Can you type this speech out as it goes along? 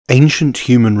Ancient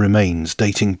human remains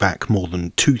dating back more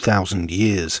than 2,000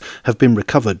 years have been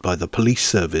recovered by the police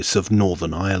service of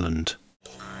Northern Ireland.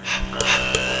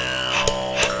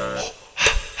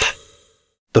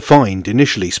 The find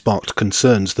initially sparked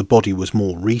concerns the body was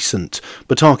more recent,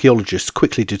 but archaeologists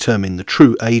quickly determined the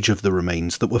true age of the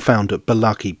remains that were found at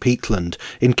Ballachy Peatland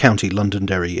in County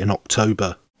Londonderry in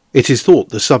October. It is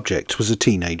thought the subject was a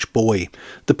teenage boy.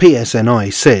 The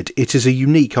PSNI said it is a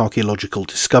unique archaeological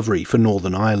discovery for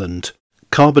Northern Ireland.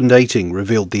 Carbon dating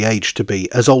revealed the age to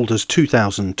be as old as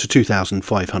 2,000 to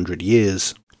 2,500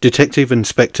 years. Detective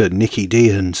Inspector Nicky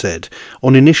Deehan said,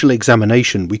 "On initial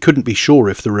examination we couldn't be sure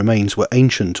if the remains were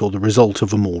ancient or the result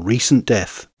of a more recent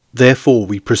death. Therefore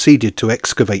we proceeded to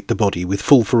excavate the body with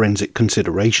full forensic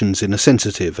considerations in a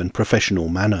sensitive and professional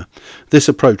manner. This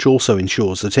approach also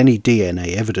ensures that any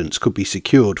DNA evidence could be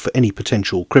secured for any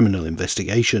potential criminal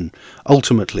investigation.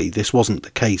 Ultimately, this wasn't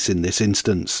the case in this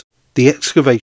instance. The excavation